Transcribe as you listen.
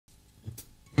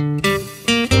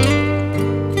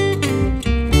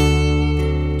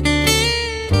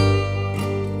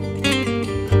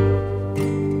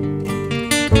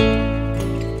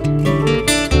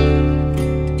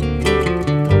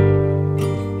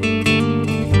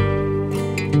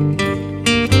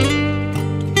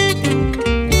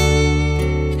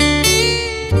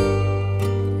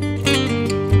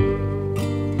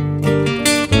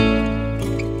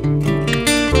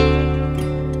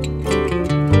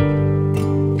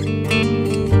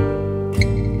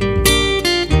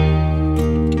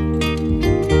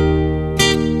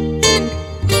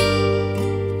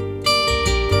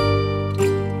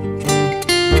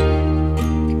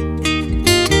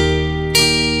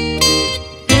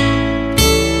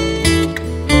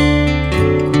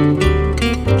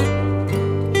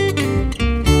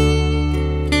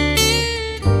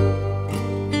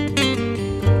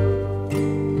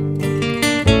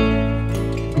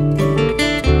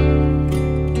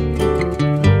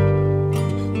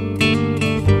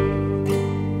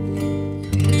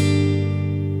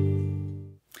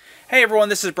everyone,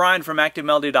 this is Brian from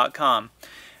ActiveMelody.com.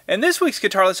 In this week's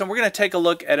guitar lesson, we're going to take a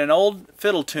look at an old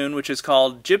fiddle tune which is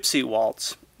called Gypsy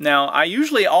Waltz. Now, I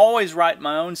usually always write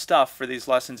my own stuff for these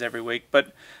lessons every week,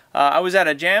 but I was at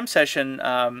a jam session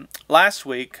last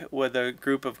week with a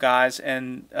group of guys,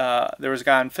 and there was a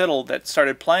guy on fiddle that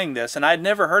started playing this, and I'd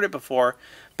never heard it before,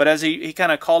 but as he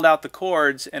kind of called out the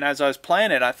chords, and as I was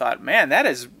playing it, I thought, man,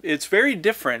 it's very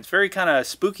different. It's very kind of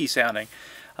spooky sounding.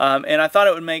 And I thought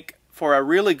it would make for a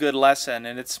really good lesson,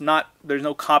 and there's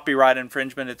no copyright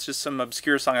infringement, it's just some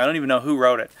obscure song. I don't even know who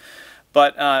wrote it.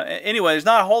 But anyway, there's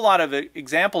not a whole lot of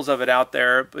examples of it out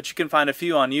there, but you can find a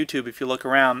few on YouTube if you look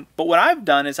around. But what I've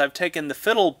done is I've taken the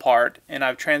fiddle part and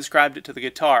I've transcribed it to the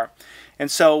guitar.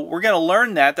 And so we're going to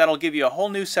learn that. That'll give you a whole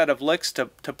new set of licks to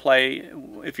play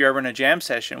if you're ever in a jam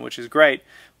session, which is great.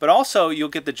 But also you'll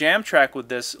get the jam track with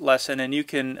this lesson, and you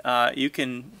can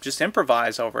just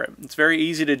improvise over it. It's very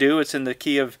easy to do. It's in the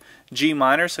key of G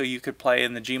minor, so you could play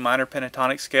in the G minor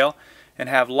pentatonic scale and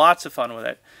have lots of fun with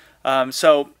it.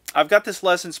 So I've got this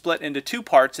lesson split into two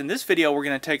parts. In this video we're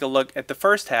going to take a look at the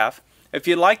first half. If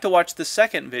you'd like to watch the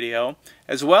second video,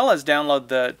 as well as download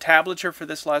the tablature for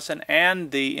this lesson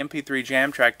and the MP3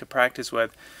 jam track to practice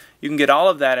with, you can get all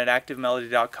of that at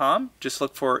ActiveMelody.com. Just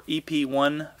look for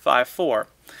EP154.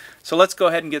 So let's go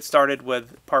ahead and get started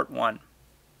with part one.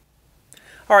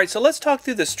 Alright, so let's talk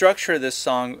through the structure of this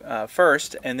song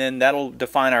first, and then that'll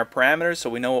define our parameters so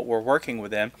we know what we're working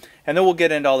within. And then we'll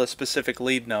get into all the specific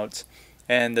lead notes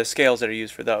and the scales that are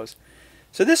used for those.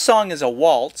 So this song is a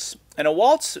waltz, and a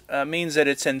waltz means that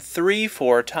it's in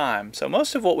 3/4 time. So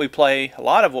most of what we play, a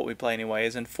lot of what we play anyway,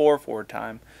 is in 4/4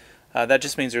 time. That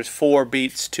just means there's 4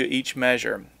 beats to each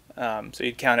measure. So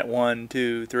you'd count it 1,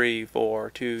 2, 3, 4,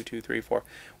 2, 2, 3, 4.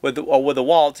 With a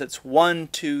waltz, it's 1,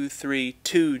 2, 3,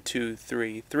 2, 2,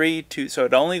 3, 3, 2. So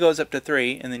it only goes up to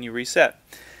 3, and then you reset.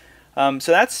 So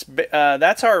that's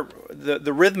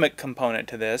the rhythmic component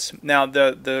to this. Now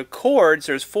the chords,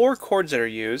 there's 4 chords that are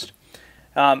used,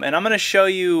 and I'm going to show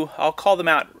you. I'll call them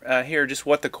out here, just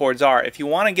what the chords are. If you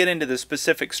want to get into the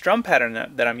specific strum pattern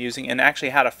that I'm using and actually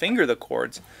how to finger the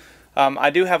chords, I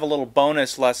do have a little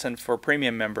bonus lesson for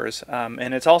premium members,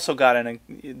 and it's also got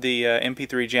the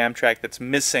MP3 jam track that's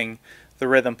missing the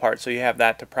rhythm part, so you have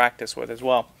that to practice with as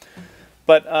well.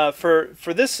 But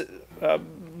for this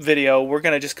video, we're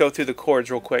going to just go through the chords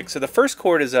real quick. So the first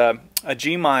chord is a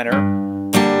G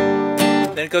minor,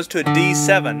 then it goes to a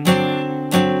D7,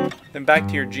 then back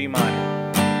to your G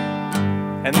minor.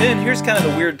 And then here's kind of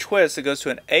the weird twist. It goes to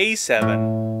an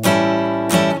A7,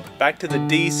 back to the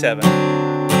D7,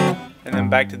 and then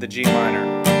back to the G minor.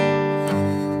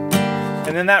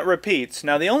 And then that repeats.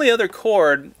 Now the only other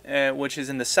chord, which is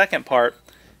in the second part,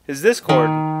 is this chord,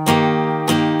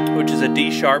 which is a D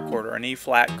sharp chord or an E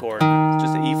flat chord. It's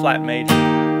just an E flat major.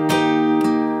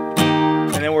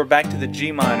 And then we're back to the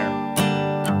G minor.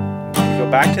 We go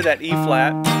back to that E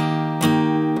flat,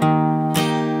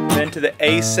 then to the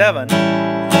A7,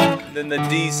 then the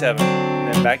D7,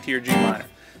 and then back to your G minor.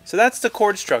 So that's the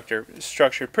chord structure.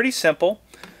 Pretty simple.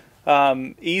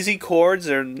 Easy chords.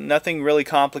 They're nothing really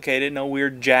complicated. No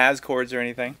weird jazz chords or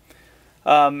anything.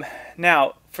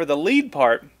 Now for the lead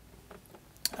part,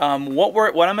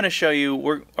 what I'm going to show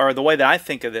you, or the way that I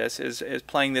think of this, is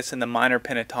playing this in the minor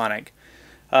pentatonic.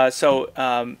 So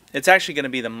it's actually going to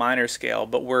be the minor scale,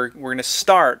 but we're going to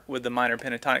start with the minor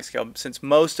pentatonic scale, since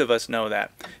most of us know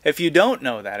that. If you don't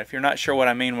know that, if you're not sure what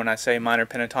I mean when I say minor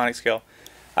pentatonic scale,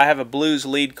 I have a blues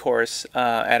lead course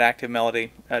at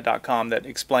ActiveMelody.com that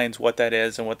explains what that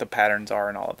is and what the patterns are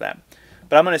and all of that.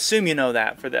 But I'm going to assume you know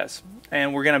that for this.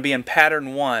 And we're going to be in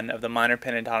pattern 1 of the minor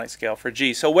pentatonic scale for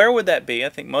G. So where would that be? I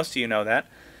think most of you know that.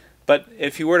 But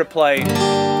if you were to play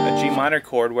a G minor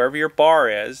chord, wherever your bar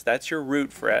is, that's your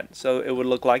root fret. So it would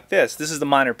look like this. This is the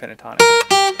minor pentatonic.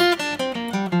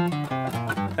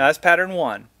 Now that's pattern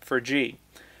 1 for G.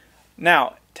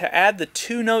 Now, to add the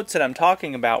 2 notes that I'm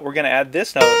talking about, we're going to add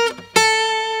this note.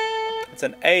 It's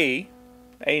an A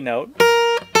note.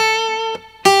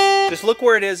 Just look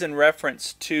where it is in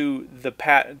reference to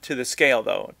the scale,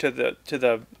 though, to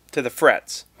the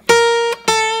frets.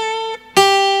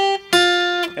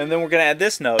 And then we're going to add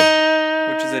this note,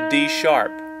 which is a D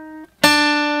sharp.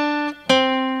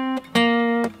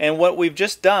 And what we've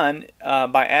just done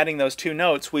by adding those 2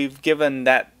 notes, we've given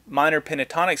that minor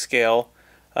pentatonic scale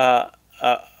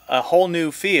a whole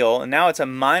new feel, and now it's a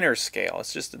minor scale.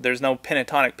 It's just, there's no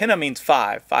pentatonic. Penta means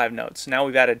 5 notes. Now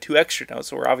we've added 2 extra notes,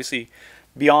 so we're obviously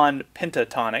beyond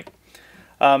pentatonic.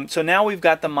 So now we've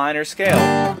got the minor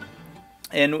scale,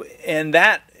 and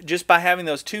that, just by having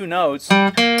those 2 notes,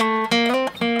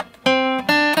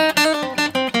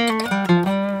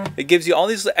 it gives you all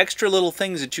these extra little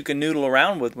things that you can noodle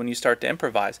around with when you start to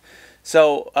improvise.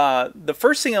 So the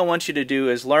first thing I want you to do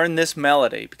is learn this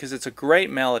melody, because it's a great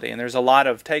melody and there's a lot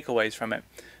of takeaways from it.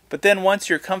 But then once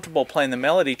you're comfortable playing the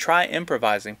melody, try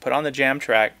improvising. Put on the jam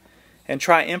track and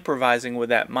try improvising with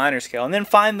that minor scale. And then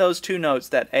find those two notes,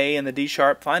 that A and the D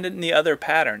sharp, find it in the other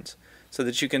patterns so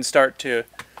that you can start to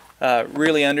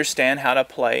really understand how to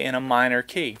play in a minor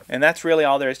key. And that's really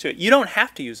all there is to it. You don't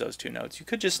have to use those two notes. You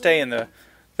could just stay in the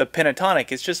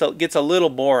pentatonic. It's just gets a little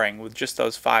boring with just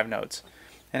those 5 notes.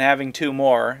 And having 2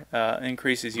 more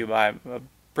increases you by a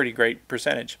pretty great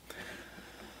percentage.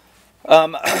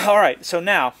 Alright, so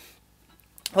now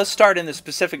let's start in the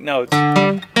specific notes.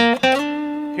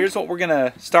 Here's what we're going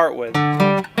to start with.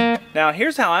 Now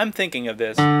here's how I'm thinking of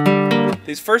this.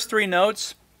 These first 3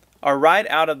 notes are right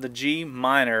out of the G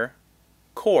minor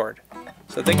chord.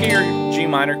 So think of your G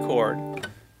minor chord.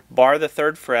 Bar the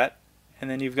 3rd fret, and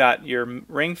then you've got your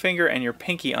ring finger and your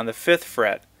pinky on the 5th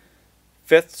fret.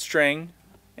 5th string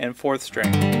and 4th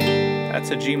string. That's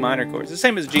a G minor chord. It's the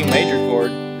same as G major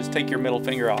chord, just take your middle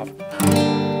finger off.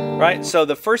 Right, so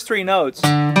the first 3 notes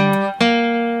are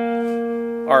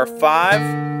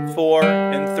 5, 4,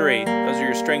 and 3. Those are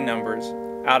your string numbers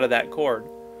out of that chord.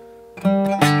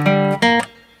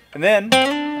 And then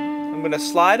I'm going to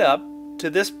slide up to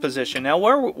this position. Now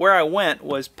where I went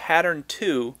was pattern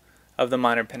 2 of the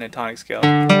minor pentatonic scale.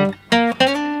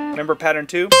 Remember pattern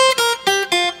 2?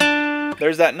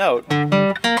 There's that note.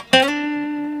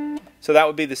 So that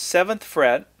would be the 7th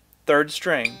fret, 3rd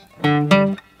string.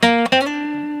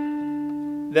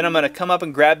 Then I'm going to come up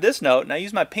and grab this note, and I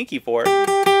use my pinky for it.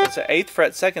 That's the 8th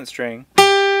fret, 2nd string.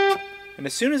 And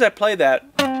as soon as I play that,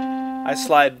 I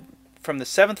slide from the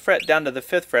 7th fret down to the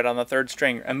 5th fret on the 3rd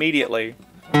string immediately.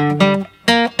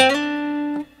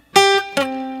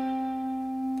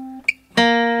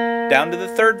 Down to the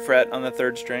 3rd fret on the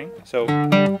 3rd string. So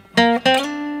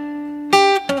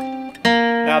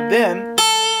now then,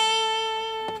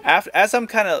 as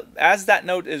that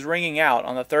note is ringing out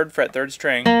on the 3rd fret, 3rd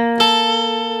string,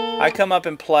 I come up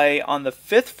and play on the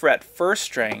 5th fret, 1st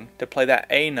string to play that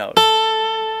A note.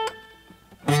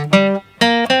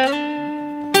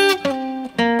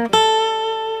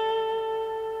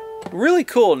 Really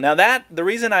cool. Now the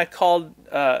reason I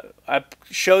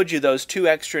showed you those 2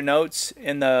 extra notes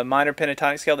in the minor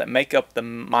pentatonic scale that make up the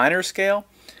minor scale,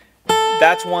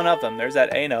 that's one of them. There's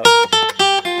that A note.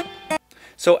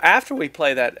 So after we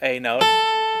play that A note,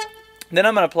 then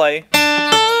I'm going to play.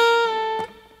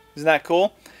 Isn't that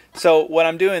cool? So what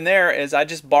I'm doing there is I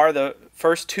just bar the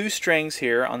first 2 strings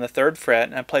here on the 3rd fret,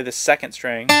 and I play the 2nd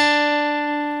string.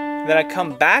 Then I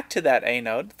come back to that A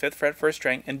note, 5th fret, 1st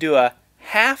string, and do a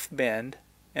half bend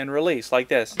and release like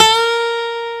this.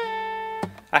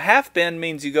 A half bend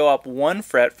means you go up 1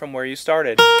 fret from where you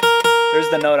started. There's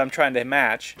the note I'm trying to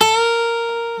match.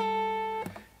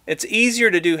 It's easier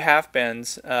to do half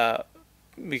bends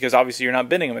because obviously you're not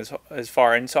bending them as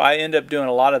far, and so I end up doing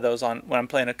a lot of those when I'm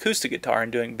playing acoustic guitar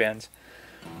and doing bends.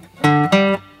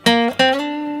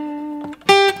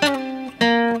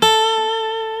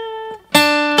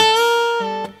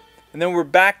 And then we're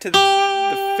back to the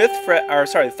 5th fret, or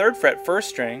sorry, 3rd fret, 1st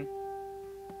string.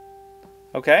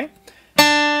 Okay?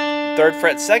 3rd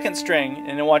fret, 2nd string,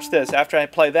 and then watch this. After I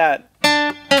play that,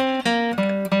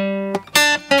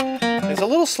 there's a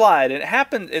little slide.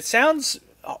 It sounds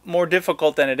more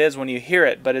difficult than it is when you hear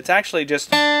it, but it's actually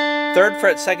just 3rd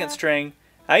fret, 2nd string.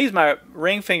 I use my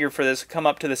ring finger for this to come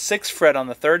up to the 6th fret on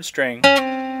the 3rd string.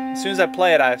 As soon as I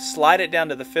play it, I slide it down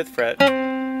to the 5th fret,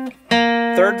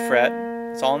 3rd fret.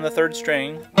 It's all on the 3rd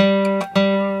string.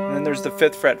 And then there's the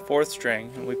 5th fret, 4th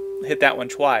string, and we hit that one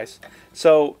twice.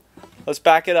 So let's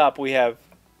back it up. We have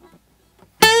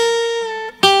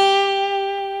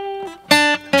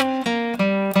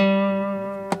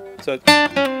so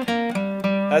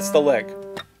that's the lick.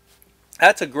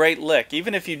 That's a great lick.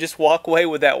 Even if you just walk away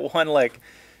with that one lick,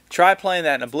 try playing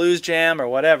that in a blues jam or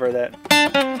whatever,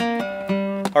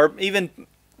 or even,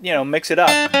 you know, mix it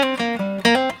up.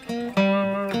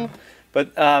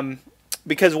 But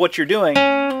because what you're doing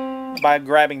by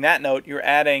grabbing that note, you're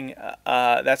adding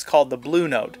that's called the blue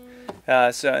note.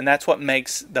 And that's what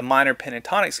makes the minor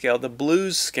pentatonic scale the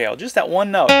blues scale. Just that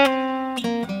one note.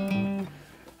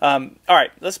 All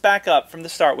right, let's back up from the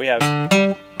start. We have.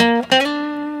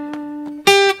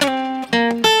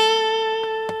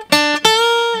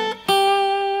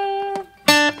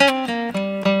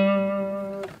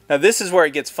 Now this is where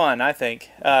it gets fun, I think,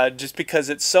 just because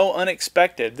it's so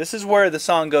unexpected. This is where the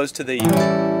song goes to the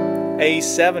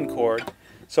A7 chord.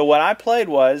 So what I played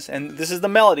was, and this is the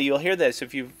melody. You'll hear this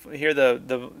if you hear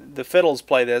the fiddles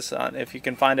play this, if you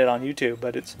can find it on YouTube.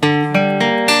 But it's.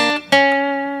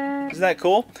 Isn't that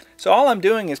cool? So all I'm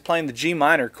doing is playing the G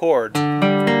minor chord, which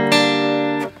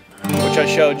I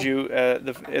showed you at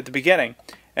the beginning.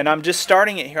 And I'm just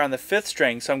starting it here on the 5th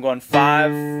string, so I'm going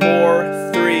 5,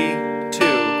 4, 3, 2.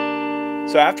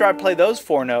 So after I play those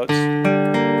 4 notes,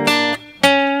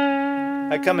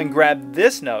 I come and grab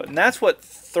this note, and that's what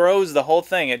throws the whole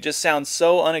thing. It just sounds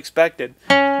so unexpected.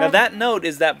 Now that note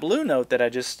is that blue note that I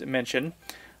just mentioned,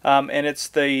 and it's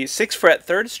the 6th fret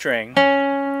 3rd string.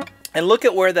 And look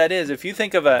at where that is. If you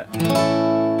think of if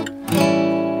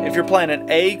you're playing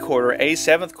an A chord or A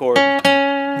 7th chord,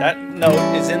 that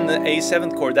note is in the A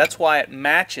 7th chord. That's why it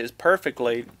matches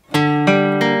perfectly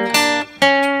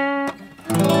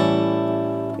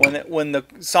when the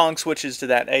song switches to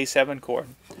that A 7 chord.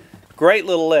 Great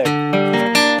little lick.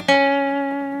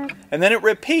 And then it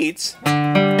repeats.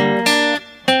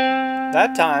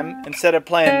 That time, instead of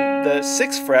playing the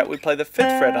 6th fret, we play the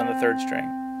 5th fret on the 3rd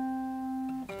string.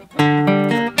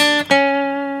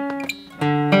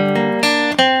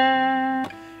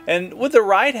 And with the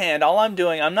right hand, all I'm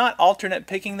doing, I'm not alternate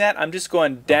picking that, I'm just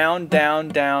going down, down,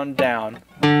 down, down.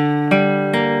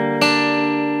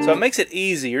 So it makes it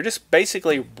easy. You're just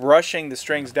basically brushing the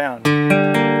strings down.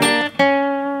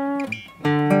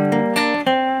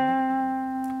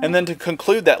 And then to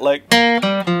conclude that lick,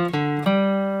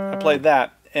 I played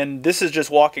that. And this is just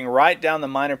walking right down the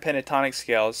minor pentatonic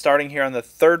scale, starting here on the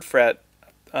 3rd fret,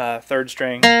 3rd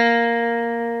string,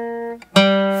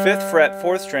 5th fret,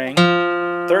 4th string,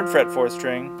 3rd fret, 4th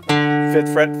string,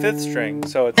 5th fret, 5th string.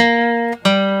 So it's,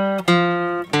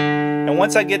 and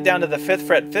once I get down to the 5th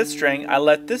fret, 5th string, I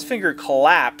let this finger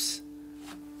collapse.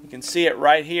 You can see it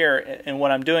right here, and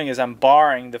what I'm doing is I'm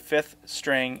barring the 5th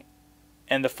string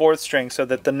and the 4th string so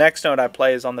that the next note I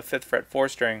play is on the 5th fret,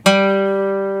 4th string.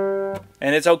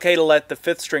 And it's okay to let the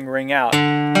 5th string ring out,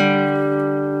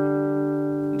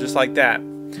 just like that.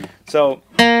 So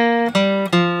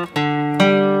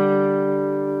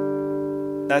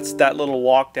that's that little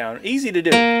walk down. Easy to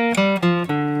do.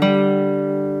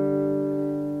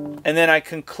 And then I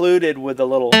concluded with a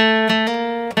little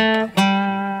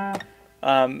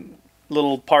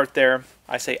little part there.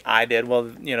 I say I did.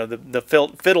 Well, you know, the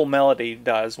fiddle melody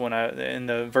does when in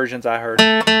the versions I heard.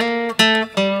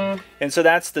 And so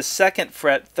that's the 2nd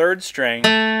fret, 3rd string.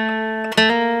 And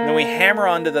then we hammer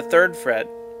onto the 3rd fret,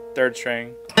 3rd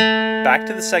string, back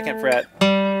to the 2nd fret,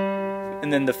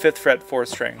 and then the 5th fret, 4th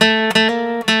string.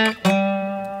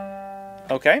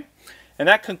 Okay? And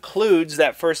that concludes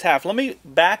that first half. Let me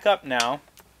back up now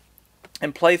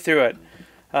and play through it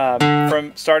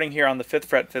from starting here on the 5th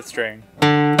fret, 5th string.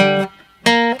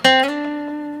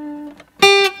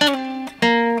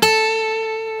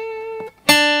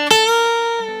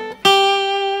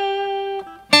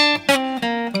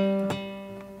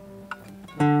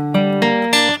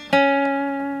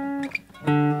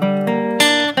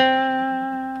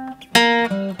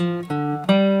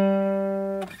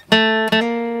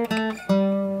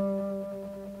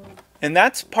 And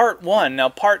that's part 1. Now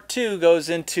part 2 goes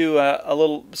into a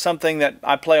little something that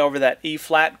I play over that E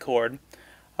flat chord,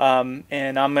 and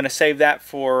I'm going to save that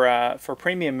for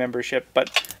premium membership.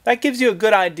 But that gives you a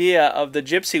good idea of the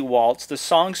Gypsy Waltz, the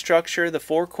song structure, the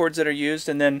 4 chords that are used,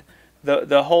 and then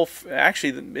the whole.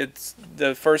 Actually, it's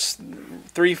the first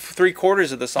three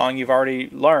quarters of the song you've already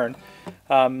learned.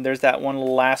 There's that one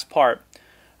little last part,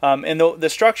 and the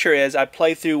structure is I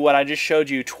play through what I just showed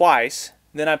you twice.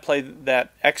 Then I play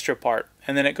that extra part,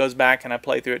 and then it goes back and I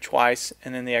play through it twice,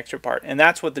 and then the extra part. And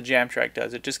that's what the jam track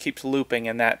does. It just keeps looping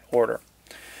in that order.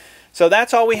 So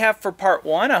that's all we have for part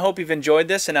 1. I hope you've enjoyed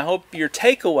this, and I hope your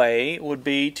takeaway would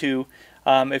be to,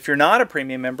 if you're not a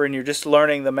premium member and you're just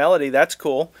learning the melody, that's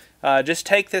cool. Just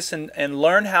take this and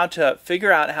learn how to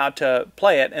figure out how to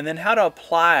play it, and then how to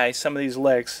apply some of these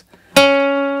licks.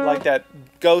 Like that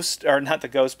ghost, or not the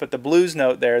ghost, but the blues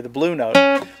note there, the blue note.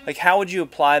 Like, how would you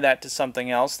apply that to something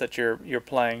else that you're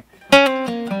playing?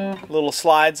 Little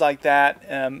slides like that.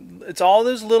 It's all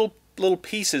those little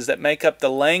pieces that make up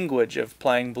the language of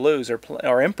playing blues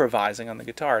or improvising on the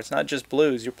guitar. It's not just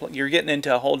blues. You're getting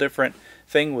into a whole different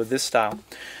thing with this style.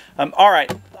 All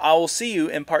right, I will see you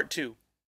in part 2.